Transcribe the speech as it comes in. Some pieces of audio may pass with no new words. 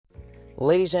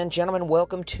Ladies and gentlemen,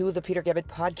 welcome to the Peter Gabbett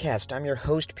Podcast. I'm your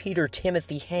host, Peter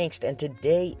Timothy Hangst, and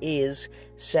today is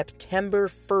September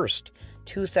 1st,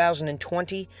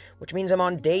 2020, which means I'm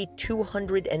on day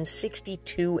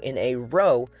 262 in a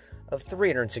row of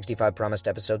 365 promised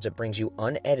episodes that brings you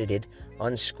unedited,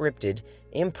 unscripted,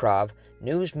 improv,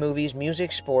 news, movies,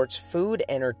 music, sports, food,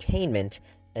 entertainment,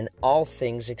 and all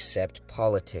things except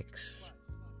politics.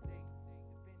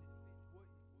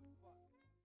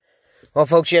 Well,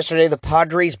 folks, yesterday the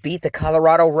Padres beat the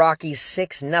Colorado Rockies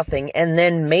 6-0 and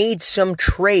then made some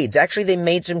trades. Actually, they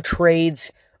made some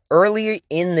trades earlier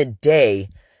in the day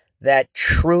that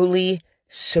truly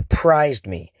surprised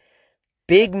me.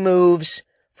 Big moves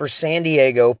for San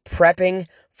Diego, prepping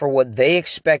for what they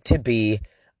expect to be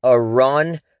a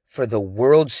run for the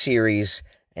World Series,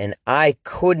 and I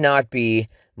could not be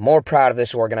more proud of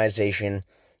this organization.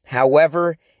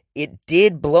 However, it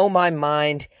did blow my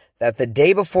mind that the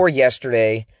day before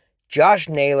yesterday, Josh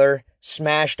Naylor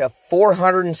smashed a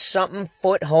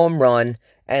 400-something-foot home run,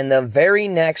 and the very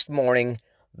next morning,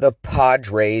 the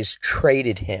Padres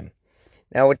traded him.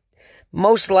 Now,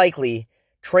 most likely,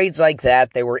 trades like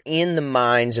that, they were in the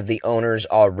minds of the owners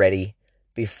already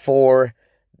before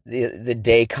the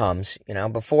day comes.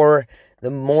 Before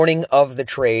the morning of the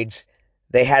trades,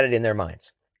 they had it in their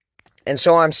minds. And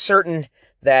so I'm certain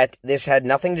that this had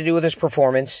nothing to do with his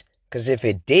performance, because if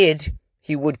it did,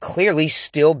 he would clearly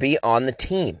still be on the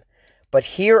team. But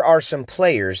here are some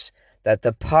players that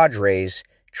the Padres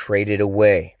traded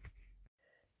away.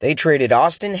 They traded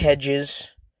Austin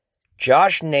Hedges,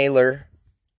 Josh Naylor,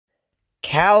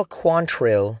 Cal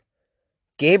Quantrill,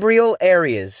 Gabriel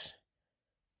Arias,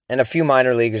 and a few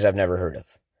minor leaguers I've never heard of.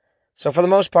 So for the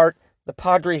most part, the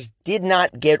Padres did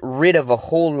not get rid of a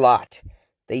whole lot.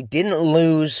 They didn't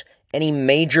lose any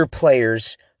major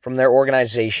players from their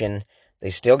organization. They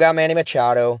still got Manny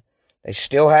Machado. They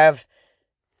still have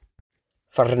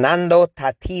Fernando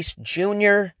Tatis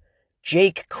Jr.,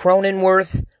 Jake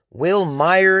Cronenworth, Will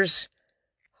Myers,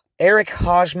 Eric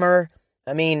Hosmer.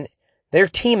 I mean, their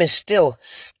team is still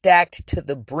stacked to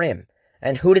the brim.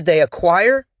 And who did they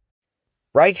acquire?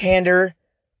 Right-hander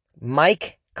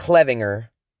Mike Clevinger.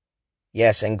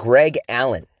 Yes, and Greg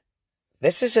Allen.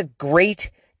 This is a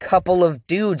great couple of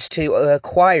dudes to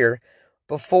acquire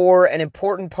before an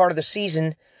important part of the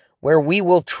season where we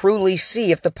will truly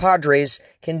see if the Padres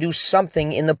can do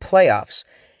something in the playoffs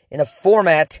in a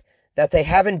format that they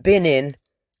haven't been in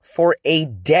for a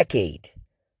decade.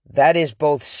 That is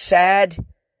both sad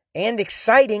and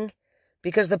exciting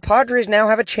because the Padres now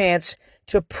have a chance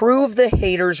to prove the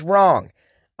haters wrong.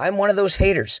 I'm one of those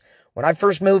haters. When I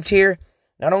first moved here,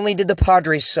 not only did the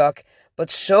Padres suck, but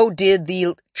so did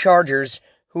the Chargers,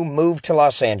 who moved to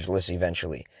Los Angeles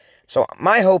eventually. So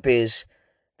my hope is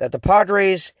that the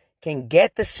Padres can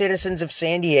get the citizens of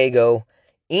San Diego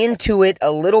into it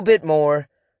a little bit more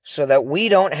so that we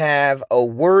don't have a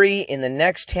worry in the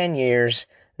next 10 years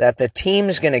that the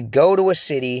team's going to go to a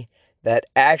city that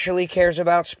actually cares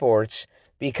about sports,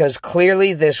 because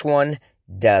clearly this one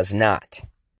does not.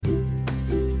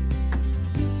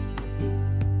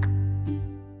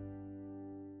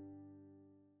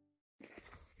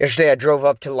 Yesterday I drove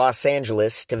up to Los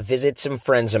Angeles to visit some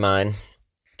friends of mine,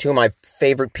 two of my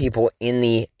favorite people in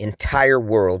the entire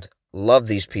world. Love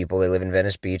these people. They live in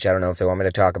Venice Beach. I don't know if they want me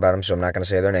to talk about them, so I'm not going to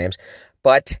say their names.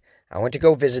 But I went to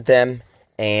go visit them,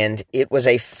 and it was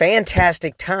a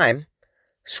fantastic time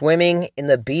swimming in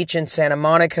the beach in Santa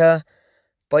Monica.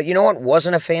 But you know what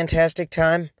wasn't a fantastic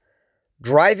time?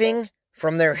 Driving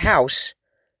from their house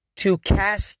to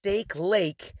Castaic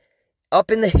Lake up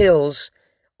in the hills,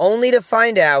 only to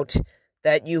find out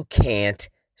that you can't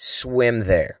swim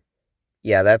there.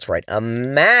 Yeah, that's right. A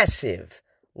massive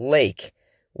lake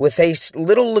with a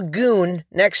little lagoon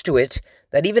next to it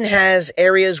that even has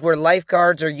areas where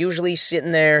lifeguards are usually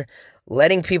sitting there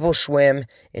letting people swim,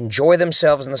 enjoy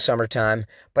themselves in the summertime.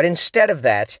 But instead of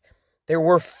that, there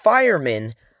were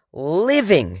firemen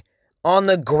living on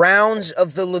the grounds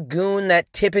of the lagoon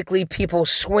that typically people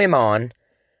swim on,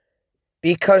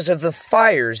 because of the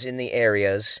fires in the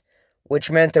areas,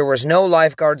 which meant there was no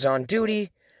lifeguards on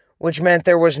duty, which meant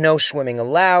there was no swimming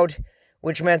allowed,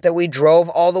 which meant that we drove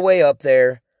all the way up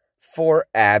there for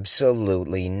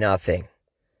absolutely nothing.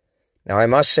 Now, I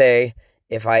must say,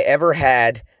 if I ever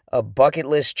had a bucket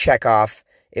list checkoff,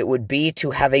 it would be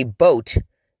to have a boat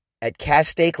at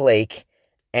Castaic Lake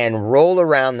and roll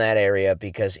around that area,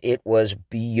 because it was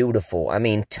beautiful. I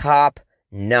mean, top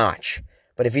notch.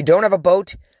 But if you don't have a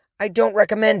boat, I don't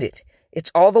recommend it.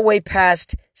 It's all the way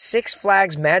past Six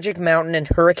Flags Magic Mountain and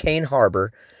Hurricane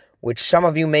Harbor, which some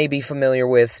of you may be familiar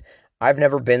with. I've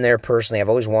never been there personally. I've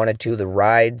always wanted to. The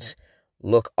rides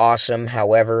look awesome.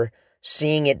 However,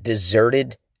 seeing it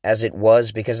deserted as it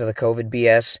was because of the COVID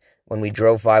BS when we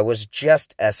drove by was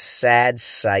just a sad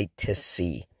sight to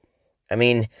see. I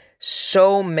mean,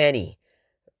 so many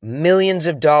millions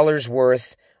of dollars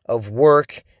worth of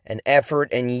work and effort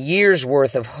and years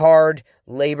worth of hard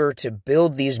labor to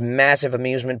build these massive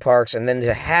amusement parks, and then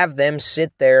to have them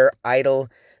sit there idle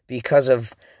because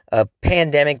of a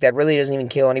pandemic that really doesn't even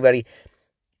kill anybody.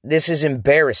 This is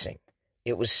embarrassing.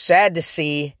 It was sad to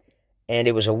see, and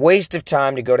it was a waste of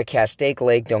time to go to Castaic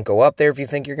Lake. Don't go up there if you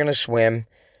think you're going to swim.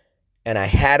 And I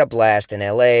had a blast in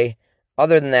LA.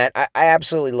 Other than that, I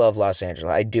absolutely love Los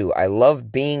Angeles. I do. I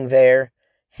love being there,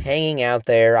 hanging out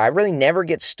there. I really never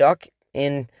get stuck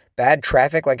in bad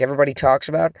traffic like everybody talks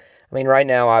about. I mean, right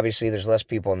now, obviously, there's less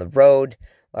people on the road.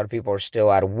 A lot of people are still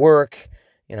out of work,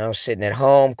 sitting at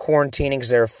home, quarantining because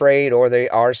they're afraid, or they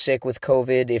are sick with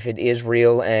COVID if it is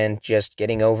real, and just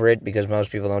getting over it because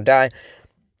most people don't die.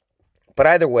 But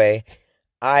either way,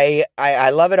 I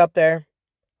love it up there,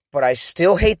 but I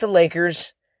still hate the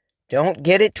Lakers. Don't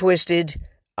get it twisted.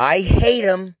 I hate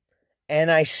them,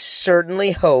 and I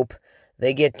certainly hope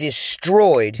they get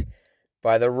destroyed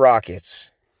by the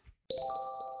Rockets.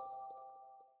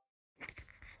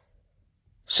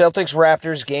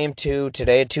 Celtics-Raptors Game 2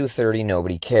 today at 2:30.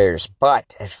 Nobody cares.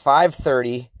 But at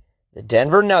 5:30, the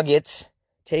Denver Nuggets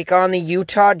take on the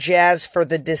Utah Jazz for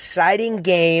the deciding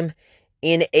game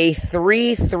in a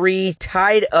 3-3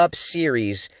 tied-up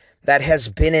series that has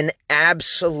been an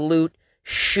absolute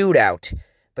shootout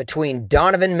between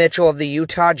Donovan Mitchell of the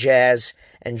Utah Jazz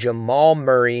and Jamal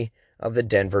Murray of the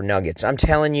Denver Nuggets. I'm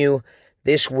telling you,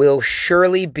 this will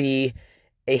surely be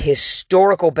a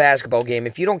historical basketball game.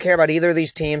 If you don't care about either of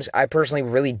these teams, I personally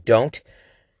really don't.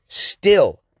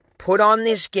 Still, put on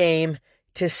this game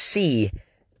to see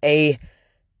an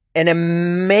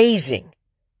amazing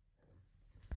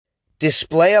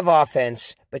display of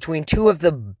offense between two of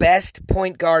the best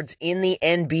point guards in the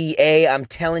NBA. I'm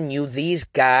telling you, these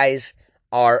guys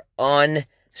are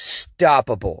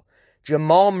unstoppable.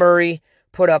 Jamal Murray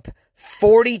put up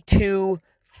 42,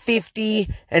 50,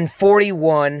 and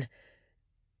 41.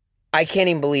 I can't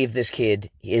even believe this kid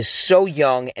is so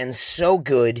young and so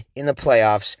good in the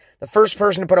playoffs. The first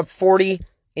person to put up 40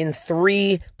 in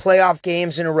 3 playoff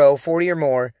games in a row, 40 or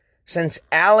more, since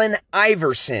Allen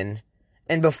Iverson,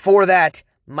 and before that,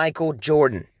 Michael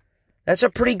Jordan. That's a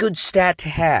pretty good stat to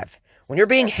have. When you're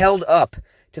being held up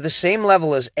to the same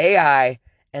level as AI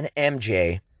and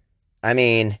MJ, I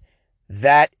mean,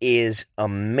 that is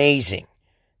amazing.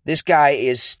 This guy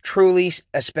is truly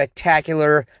a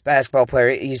spectacular basketball player.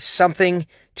 He's something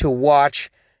to watch.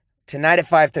 Tonight at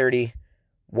 5:30,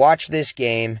 watch this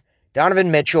game. Donovan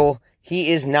Mitchell,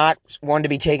 he is not one to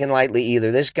be taken lightly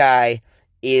either. This guy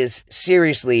is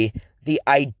seriously the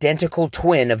identical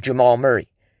twin of Jamal Murray.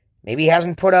 Maybe he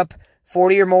hasn't put up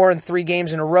 40 or more in 3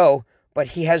 games in a row, but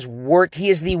he has worked. He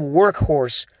is the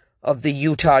workhorse of the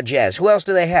Utah Jazz. Who else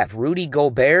do they have? Rudy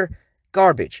Gobert?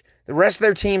 Garbage. The rest of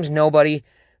their team's nobody.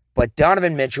 But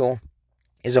Donovan Mitchell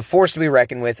is a force to be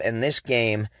reckoned with, and this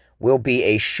game will be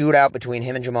a shootout between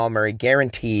him and Jamal Murray,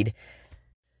 guaranteed.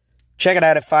 Check it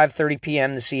out at 5:30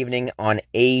 p.m. this evening on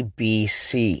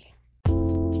ABC.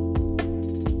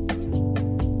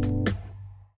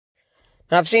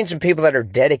 Now, I've seen some people that are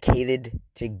dedicated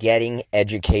to getting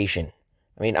education.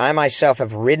 I mean, I myself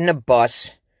have ridden a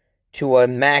bus to a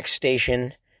Max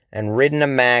station and ridden a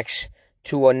Max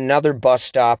to another bus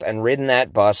stop and ridden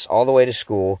that bus all the way to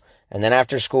school. And then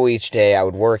after school each day, I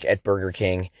would work at Burger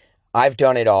King. I've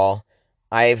done it all.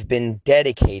 I've been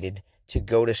dedicated to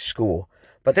go to school.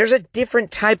 But there's a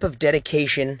different type of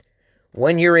dedication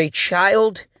when you're a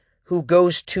child who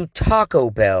goes to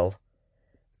Taco Bell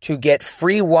to get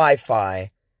free Wi-Fi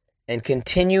and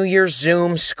continue your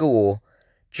Zoom school,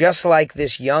 just like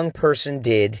this young person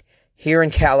did here in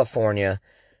California,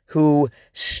 who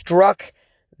struck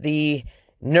the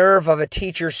nerve of a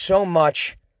teacher so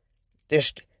much,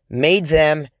 just made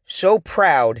them so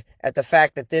proud at the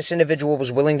fact that this individual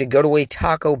was willing to go to a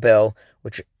Taco Bell,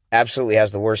 which absolutely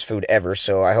has the worst food ever,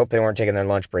 so I hope they weren't taking their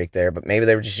lunch break there, but maybe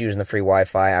they were just using the free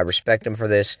Wi-Fi. I respect them for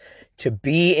this. To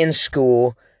be in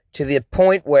school to the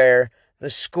point where the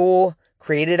school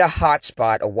created a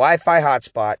hotspot, a Wi-Fi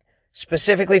hotspot,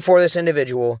 specifically for this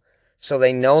individual, so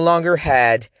they no longer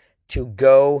had to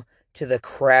go to the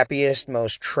crappiest,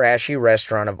 most trashy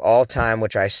restaurant of all time,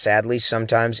 which I sadly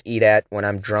sometimes eat at when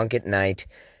I'm drunk at night,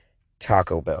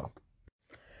 Taco Bell.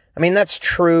 I mean, that's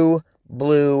true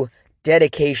blue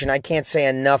dedication. I can't say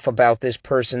enough about this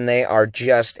person. They are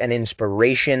just an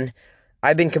inspiration.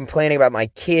 I've been complaining about my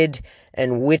kid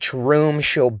and which room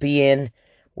she'll be in,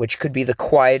 which could be the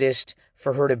quietest,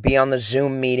 for her to be on the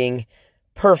Zoom meeting.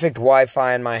 Perfect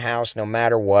Wi-Fi in my house, no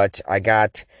matter what. I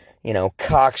got,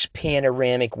 Cox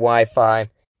Panoramic Wi-Fi.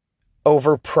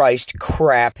 Overpriced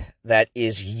crap that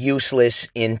is useless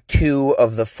in 2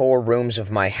 of the 4 rooms of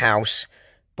my house.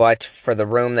 But for the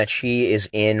room that she is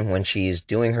in when she's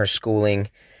doing her schooling,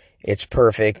 it's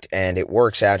perfect and it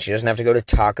works out. She doesn't have to go to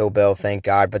Taco Bell, thank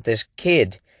God. But this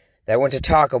kid that went to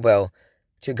Taco Bell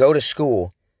to go to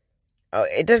school,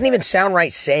 it doesn't even sound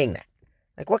right saying that.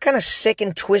 Like, what kind of sick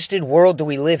and twisted world do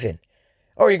we live in?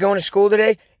 Oh, you're going to school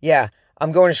today? Yeah,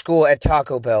 I'm going to school at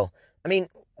Taco Bell. I mean,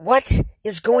 what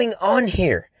is going on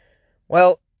here?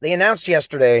 Well, they announced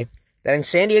yesterday that in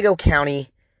San Diego County,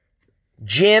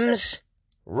 gyms,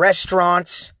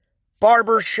 restaurants,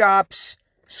 barber shops,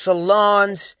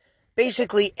 salons,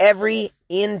 basically every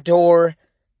indoor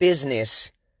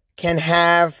business can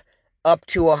have up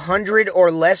to 100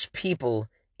 or less people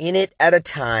in it at a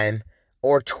time,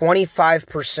 or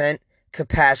 25%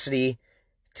 capacity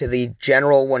to the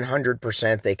general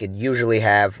 100% they could usually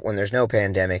have when there's no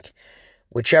pandemic,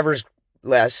 whichever's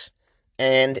less,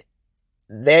 and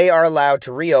they are allowed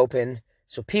to reopen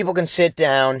so people can sit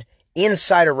down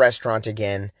inside a restaurant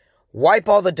again, wipe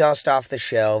all the dust off the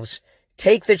shelves,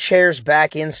 take the chairs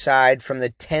back inside from the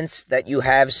tents that you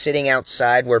have sitting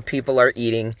outside where people are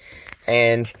eating,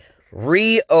 and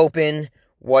reopen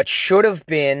what should have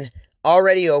been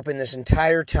already open this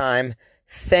entire time.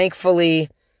 Thankfully,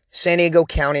 San Diego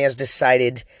County has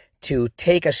decided to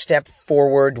take a step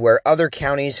forward where other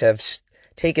counties have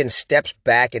taken steps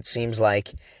back, it seems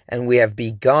like, and we have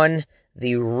begun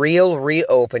the real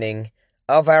reopening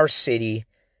of our city,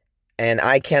 and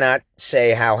I cannot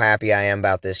say how happy I am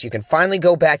about this. You can finally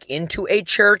go back into a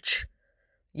church,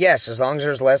 yes, as long as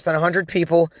there's less than 100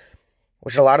 people,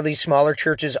 which a lot of these smaller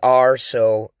churches are,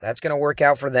 so that's going to work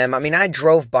out for them. I mean, I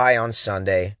drove by on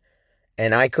Sunday,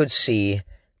 and I could see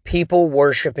people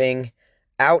worshiping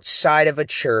outside of a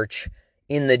church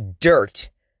in the dirt,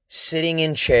 sitting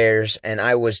in chairs, and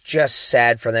I was just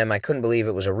sad for them. I couldn't believe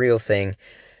it was a real thing.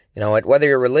 Whether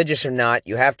you're religious or not,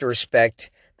 you have to respect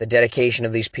the dedication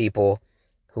of these people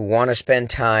who want to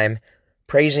spend time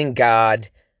praising God,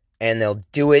 and they'll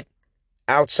do it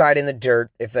outside in the dirt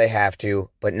if they have to,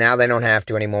 but now they don't have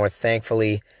to anymore.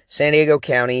 Thankfully, San Diego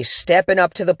County stepping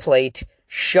up to the plate,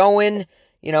 showing,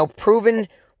 proving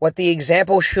what the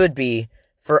example should be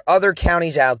for other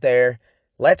counties out there.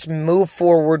 Let's move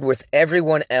forward with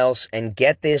everyone else and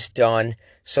get this done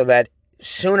so that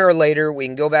sooner or later we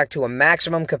can go back to a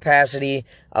maximum capacity,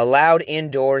 allowed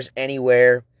indoors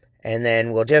anywhere, and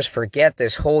then we'll just forget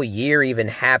this whole year even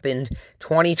happened.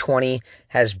 2020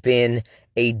 has been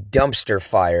a dumpster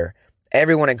fire.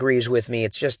 Everyone agrees with me.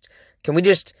 It's just, can we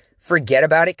just forget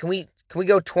about it? Can we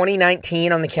go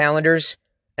 2019 on the calendars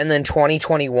and then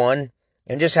 2021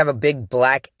 and just have a big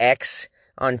black X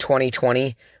on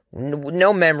 2020?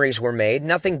 No memories were made.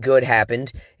 Nothing good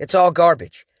happened. It's all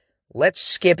garbage. Let's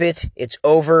skip it. It's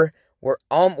over.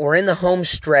 We're in the home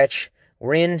stretch.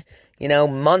 We're in,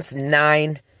 month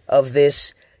 9 of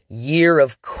this year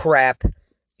of crap,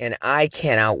 and I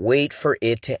cannot wait for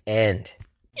it to end.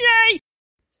 Yay!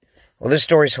 Well, this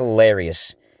story's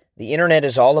hilarious. The internet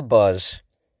is all abuzz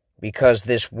because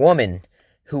this woman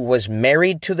who was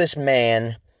married to this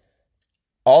man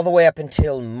all the way up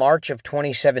until March of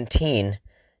 2017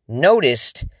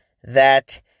 noticed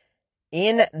that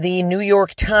in the New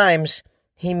York Times,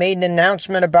 he made an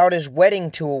announcement about his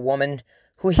wedding to a woman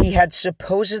who he had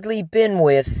supposedly been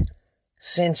with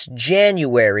since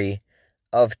January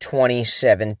of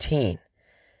 2017.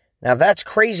 Now, that's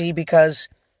crazy because,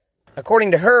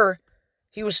 according to her,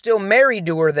 he was still married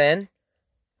to her then,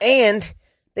 and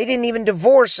they didn't even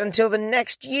divorce until the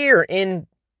next year in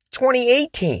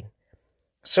 2018.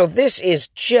 So this is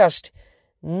just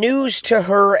news to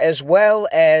her as well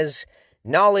as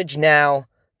knowledge now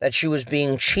that she was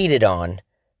being cheated on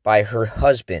by her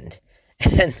husband.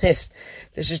 And this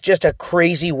is just a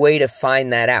crazy way to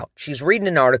find that out. She's reading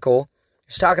an article.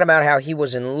 He's talking about how he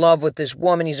was in love with this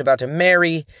woman he's about to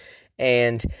marry,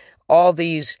 and all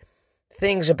these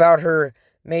things about her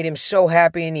made him so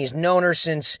happy, and he's known her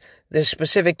since this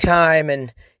specific time,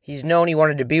 and he's known he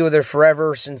wanted to be with her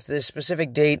forever since this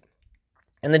specific date.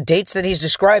 And the dates that he's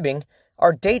describing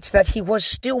are dates that he was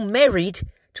still married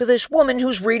to this woman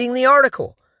who's reading the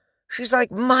article. She's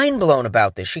like mind blown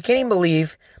about this. She can't even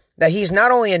believe that he's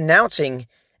not only announcing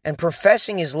and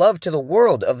professing his love to the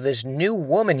world of this new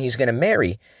woman he's going to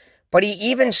marry, but he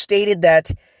even stated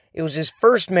that it was his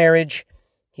first marriage.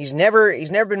 He's never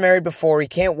been married before. He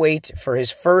can't wait for his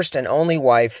first and only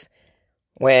wife,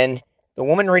 when the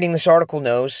woman reading this article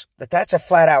knows that that's a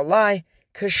flat out lie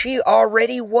because she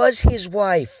already was his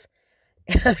wife.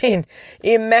 I mean,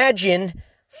 imagine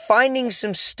finding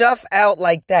some stuff out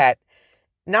like that,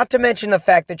 not to mention the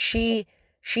fact that she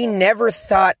never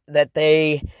thought that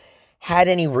they had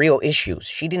any real issues.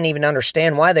 She didn't even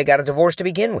understand why they got a divorce to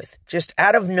begin with. Just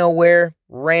out of nowhere,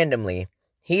 randomly,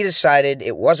 he decided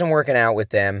it wasn't working out with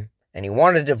them, and he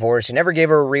wanted a divorce. He never gave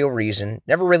her a real reason,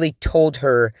 never really told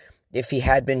her if he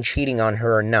had been cheating on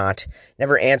her or not,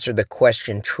 never answered the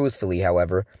question truthfully,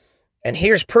 however. And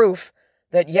here's proof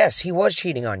that, yes, he was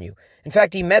cheating on you. In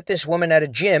fact, he met this woman at a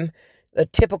gym, a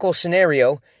typical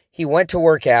scenario. He went to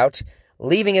work out,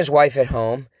 leaving his wife at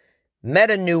home, met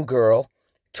a new girl,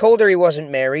 told her he wasn't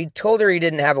married, told her he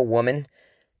didn't have a woman,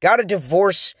 got a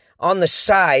divorce on the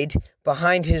side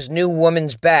behind his new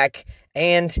woman's back,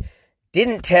 and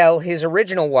didn't tell his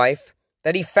original wife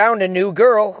that he found a new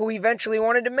girl who he eventually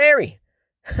wanted to marry.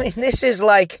 I mean, this is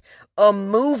like a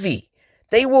movie.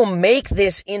 They will make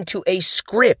this into a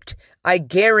script, I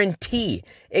guarantee.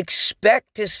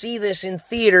 Expect to see this in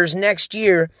theaters next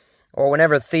year, or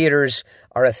whenever theaters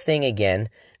are a thing again,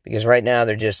 because right now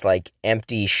they're just like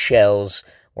empty shells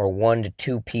where 1 to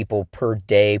 2 people per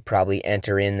day probably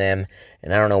enter in them,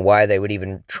 and I don't know why they would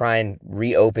even try and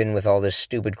reopen with all this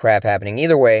stupid crap happening.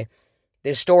 Either way,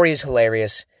 this story is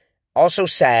hilarious. Also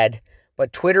sad,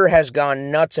 but Twitter has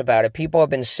gone nuts about it. People have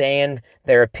been saying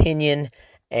their opinion,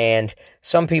 and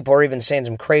some people are even saying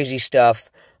some crazy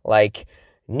stuff like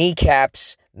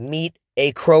kneecaps meet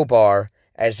a crowbar,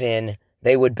 as in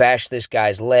they would bash this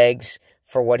guy's legs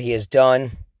for what he has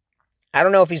done. I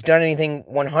don't know if he's done anything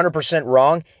 100%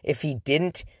 wrong. If he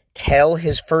didn't tell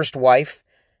his first wife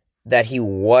that he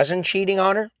wasn't cheating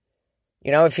on her,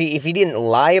 if he didn't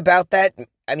lie about that,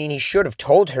 I mean, he should have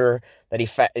told her that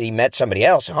he met somebody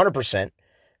else, 100%.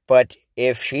 But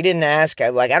if she didn't ask, I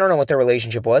don't know what their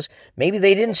relationship was. Maybe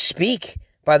they didn't speak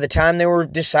by the time they were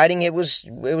deciding it was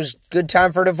good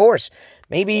time for a divorce.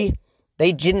 Maybe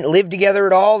they didn't live together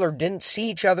at all or didn't see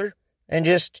each other and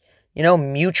just,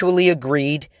 mutually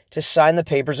agreed to sign the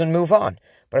papers and move on.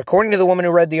 But according to the woman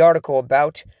who read the article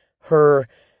about her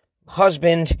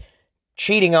husband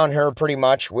cheating on her pretty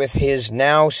much with his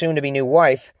now soon-to-be new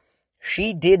wife,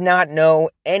 she did not know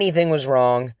anything was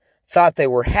wrong, thought they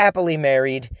were happily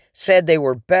married, said they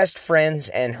were best friends,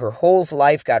 and her whole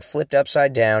life got flipped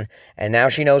upside down, and now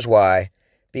she knows why.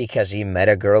 Because he met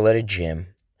a girl at a gym.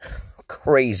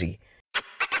 Crazy.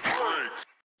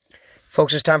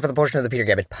 Folks, it's time for the portion of the Peter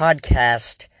Gabbett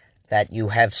podcast that you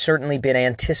have certainly been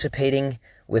anticipating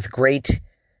with great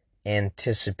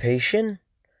anticipation,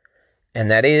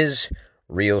 and that is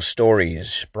Real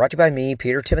Stories, brought to you by me,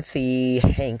 Peter Timothy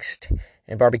Hengst,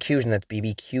 and Barbecusion, that's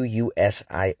BBQUSION.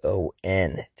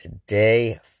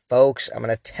 Today, folks, I'm going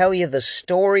to tell you the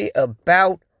story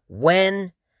about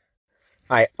when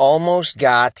I almost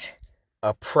got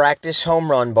a practice home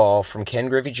run ball from Ken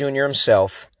Griffey Jr.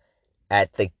 himself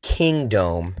at the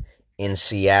Kingdome in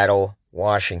Seattle,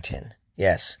 Washington.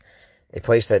 Yes, a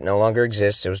place that no longer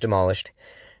exists. It was demolished.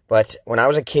 But when I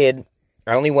was a kid,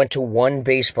 I only went to one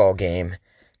baseball game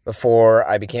before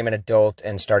I became an adult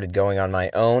and started going on my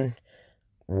own.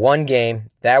 One game,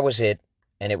 that was it.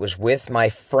 And it was with my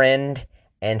friend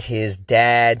and his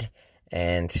dad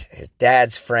and his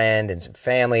dad's friend and some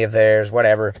family of theirs,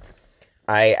 whatever.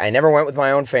 I never went with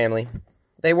my own family.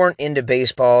 They weren't into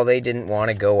baseball. They didn't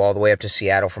want to go all the way up to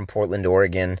Seattle from Portland,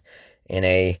 Oregon in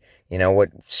a, what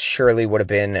surely would have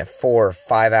been a 4 or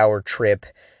 5 hour trip,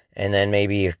 and then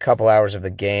maybe a couple hours of the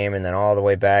game, and then all the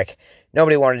way back.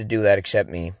 Nobody wanted to do that except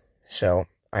me. So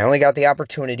I only got the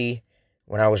opportunity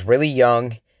when I was really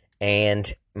young,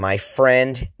 and my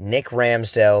friend Nick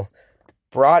Ramsdell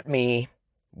brought me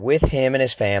with him and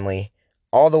his family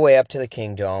all the way up to the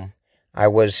Kingdome.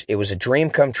 It was a dream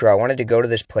come true. I wanted to go to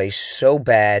this place so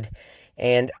bad,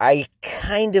 and I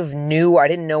kind of knew, I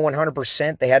didn't know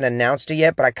 100%, they hadn't announced it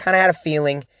yet, but I kind of had a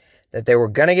feeling that they were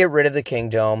going to get rid of the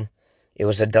Kingdome. It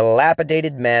was a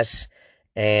dilapidated mess,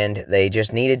 and they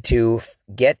just needed to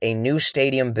get a new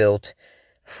stadium built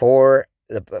for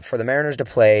the Mariners to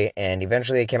play, and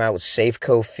eventually they came out with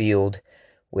Safeco Field,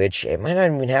 which it might not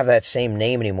even have that same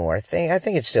name anymore. I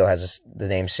think it still has the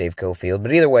name Safeco Field,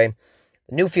 but either way,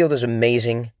 the new field is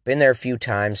amazing. Been there a few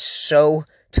times. So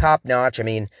top-notch. I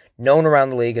mean, known around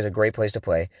the league as a great place to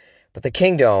play. But the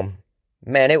Kingdome,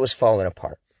 man, it was falling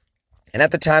apart. And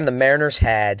at the time, the Mariners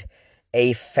had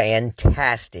a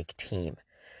fantastic team.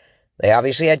 They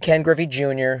obviously had Ken Griffey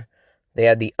Jr. They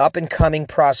had the up-and-coming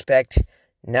prospect,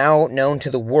 now known to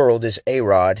the world as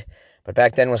A-Rod. But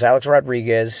back then was Alex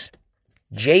Rodriguez,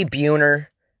 Jay Buhner,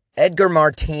 Edgar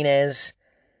Martinez,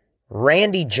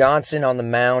 Randy Johnson on the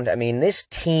mound. I mean, this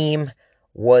team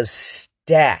was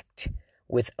stacked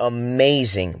with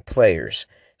amazing players.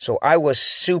 So I was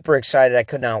super excited. I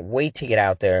could not wait to get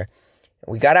out there.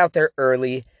 We got out there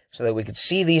early so that we could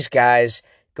see these guys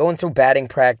going through batting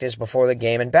practice before the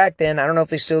game. And back then, I don't know if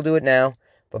they still do it now,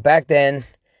 but back then,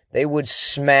 they would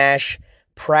smash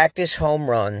practice home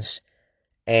runs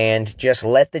and just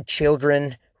let the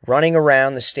children running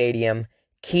around the stadium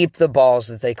keep the balls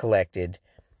that they collected.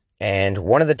 And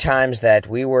one of the times that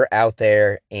we were out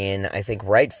there in, I think,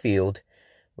 right field,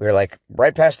 we were like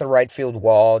right past the right field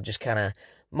wall, just kind of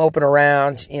moping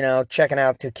around, checking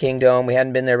out the Kingdome. We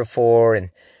hadn't been there before,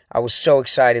 and I was so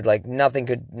excited, like nothing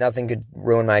could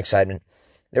ruin my excitement.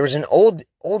 There was an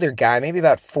older guy, maybe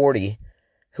about 40,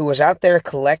 who was out there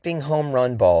collecting home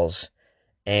run balls,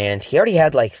 and he already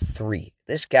had like 3.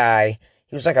 This guy,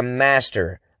 he was like a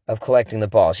master of collecting the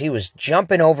balls. He was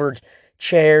jumping over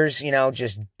chairs,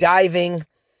 just diving,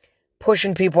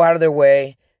 pushing people out of their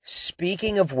way.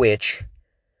 Speaking of which,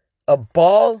 a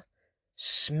ball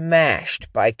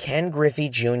smashed by Ken Griffey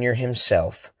Jr.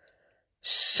 himself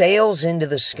sails into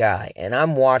the sky, and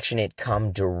I'm watching it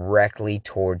come directly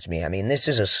towards me. I mean, this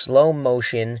is a slow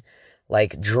motion,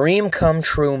 like dream come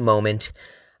true moment.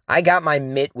 I got my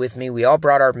mitt with me. We all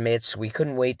brought our mitts. We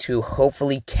couldn't wait to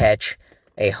hopefully catch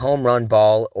a home run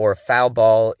ball or a foul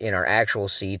ball in our actual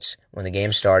seats when the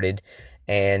game started.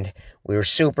 And we were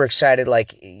super excited.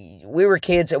 Like, we were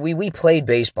kids. We played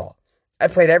baseball. I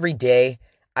played every day.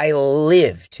 I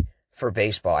lived for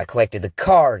baseball. I collected the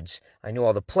cards. I knew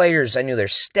all the players. I knew their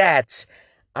stats.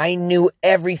 I knew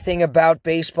everything about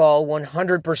baseball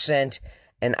 100%.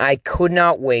 And I could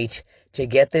not wait to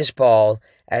get this ball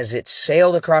as it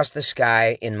sailed across the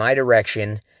sky in my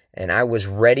direction. And I was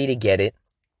ready to get it.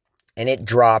 And it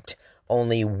dropped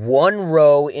only 1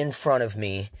 row in front of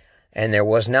me. And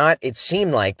it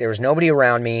seemed like there was nobody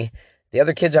around me. The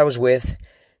other kids I was with,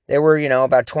 they were,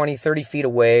 about 20, 30 feet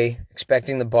away,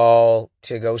 expecting the ball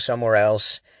to go somewhere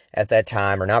else at that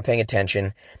time or not paying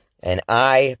attention. And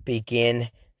I begin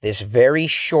this very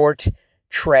short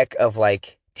trek of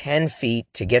like 10 feet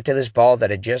to get to this ball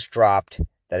that had just dropped,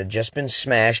 that had just been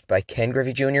smashed by Ken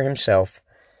Griffey Jr. himself.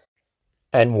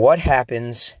 And what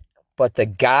happens but the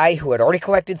guy who had already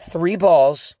collected 3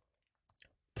 balls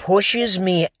pushes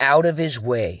me out of his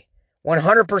way.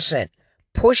 100%.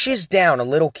 Pushes down a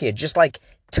little kid, just like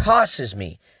tosses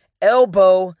me,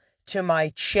 elbow to my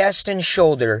chest and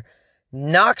shoulder,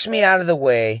 knocks me out of the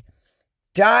way,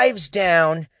 dives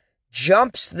down,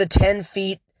 jumps the 10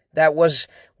 feet that was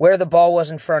where the ball was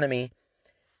in front of me,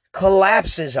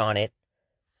 collapses on it,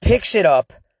 picks it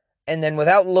up, and then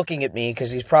without looking at me,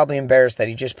 because he's probably embarrassed that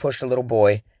he just pushed a little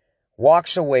boy,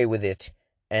 walks away with it,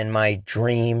 and my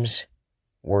dreams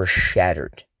were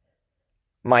shattered.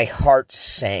 My heart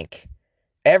sank.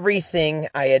 Everything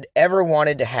I had ever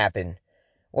wanted to happen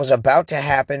was about to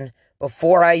happen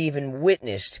before I even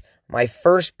witnessed my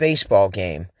first baseball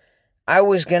game. I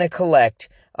was going to collect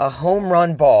a home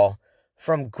run ball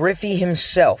from Griffey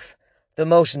himself, the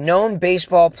most known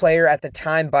baseball player at the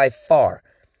time by far.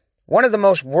 One of the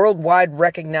most worldwide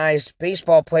recognized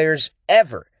baseball players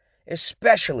ever,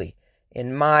 especially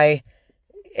in my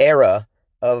era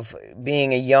of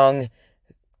being a young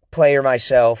player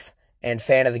myself and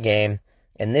fan of the game.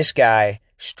 And this guy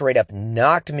straight up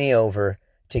knocked me over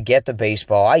to get the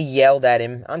baseball. I yelled at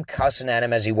him. I'm cussing at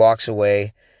him as he walks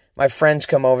away. My friends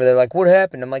come over. They're like, what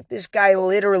happened? I'm like, this guy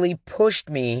literally pushed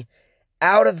me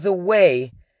out of the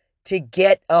way to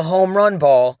get a home run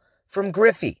ball from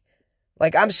Griffey.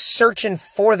 Like, I'm searching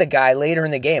for the guy later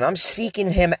in the game. I'm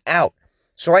seeking him out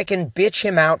so I can bitch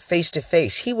him out face to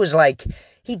face. He was like,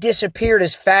 he disappeared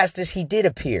as fast as he did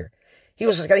appear. He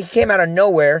came out of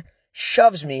nowhere,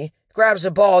 shoves me, grabs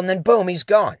the ball, and then boom, he's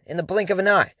gone in the blink of an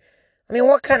eye. I mean,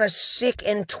 what kind of sick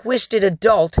and twisted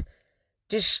adult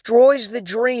destroys the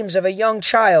dreams of a young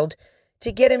child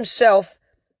to get himself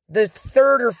the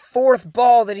 3rd or 4th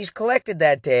ball that he's collected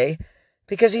that day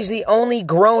because he's the only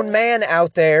grown man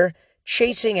out there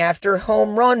chasing after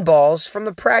home run balls from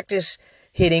the practice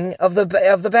hitting of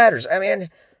the batters? I mean,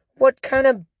 what kind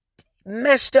of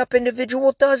messed up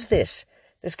individual does this?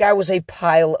 This guy was a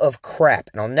pile of crap,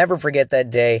 and I'll never forget that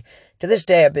day. To this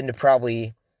day, I've been to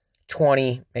probably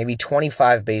 20, maybe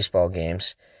 25 baseball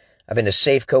games. I've been to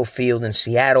Safeco Field in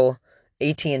Seattle,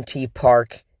 AT&T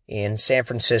Park in San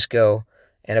Francisco,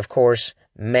 and of course,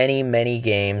 many, many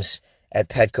games at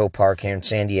Petco Park here in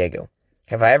San Diego.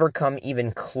 Have I ever come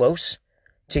even close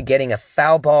to getting a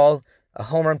foul ball, a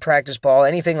home run practice ball,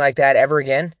 anything like that ever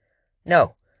again?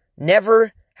 No.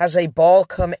 Never has a ball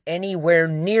come anywhere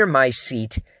near my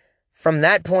seat from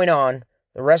that point on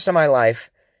the rest of my life,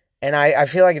 and I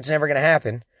feel like it's never going to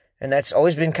happen, and that's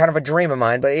always been kind of a dream of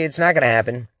mine, but it's not going to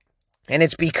happen. And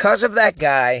it's because of that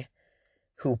guy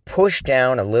who pushed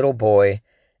down a little boy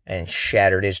and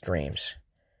shattered his dreams.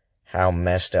 How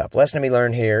messed up. Lesson to be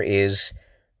learned here is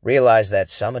realize that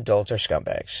some adults are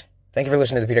scumbags. Thank you for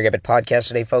listening to the Peter Gabbett podcast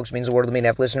today, folks. It means the world to me to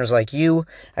have listeners like you.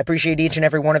 I appreciate each and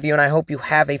every one of you, and I hope you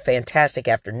have a fantastic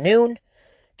afternoon.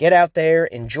 Get out there,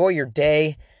 enjoy your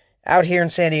day. Out here in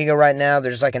San Diego right now,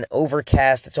 there's like an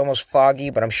overcast. It's almost foggy,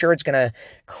 but I'm sure it's going to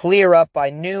clear up by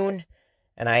noon.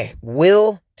 And I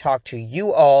will talk to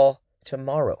you all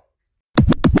tomorrow.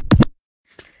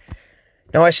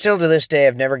 Now, I still to this day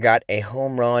have never got a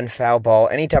home run, foul ball,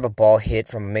 any type of ball hit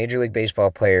from a Major League Baseball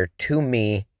player to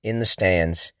me in the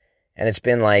stands. And it's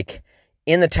been like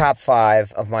in the top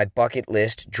 5 of my bucket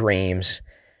list dreams.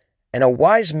 And a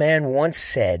wise man once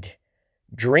said,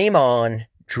 dream on,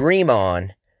 dream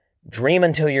on, dream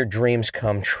until your dreams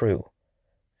come true.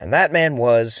 And that man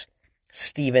was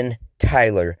Steven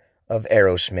Tyler of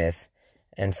Aerosmith.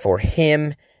 And for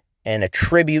him, and a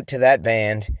tribute to that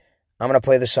band, I'm going to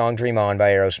play the song Dream On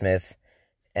by Aerosmith.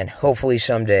 And hopefully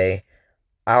someday,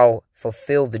 I'll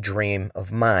fulfill the dream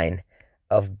of mine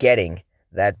of getting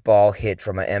that ball hit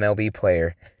from an MLB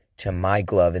player to my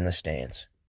glove in the stands.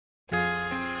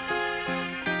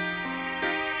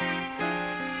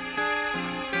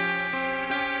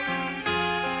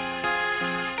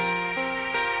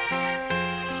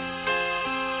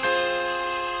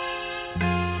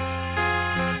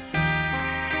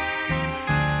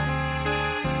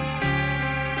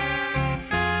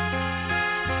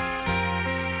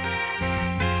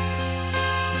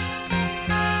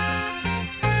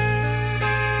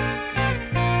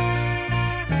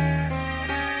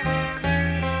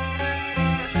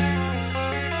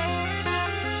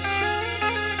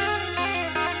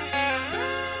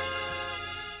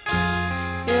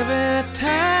 Every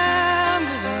time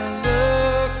that I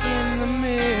look in the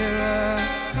mirror,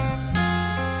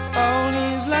 all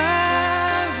these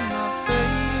lines in my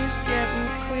face getting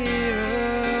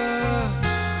clearer.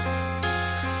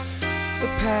 The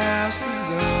past is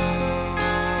gone,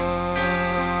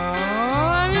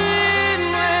 it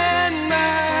went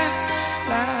by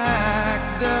like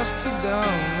dusk to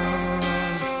dawn.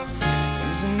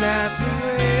 Isn't that the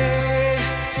way?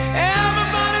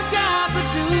 Everybody's got the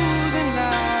dues in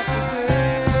life to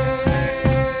pay.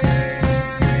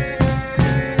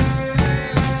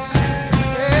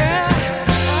 Yeah,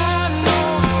 I know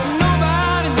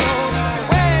nobody knows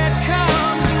where it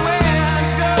comes and where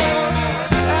it goes.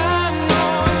 I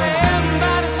know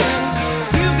everybody sings.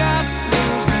 You got to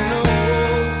lose to know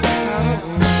how to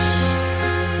win.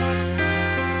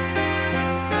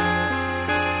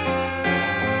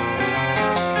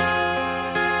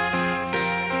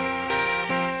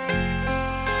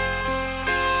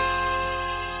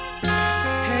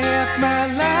 Half my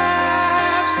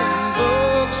life's in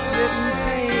books, written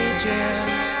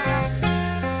pages.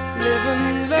 Live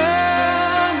and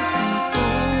learn from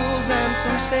fools and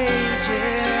from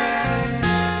sages.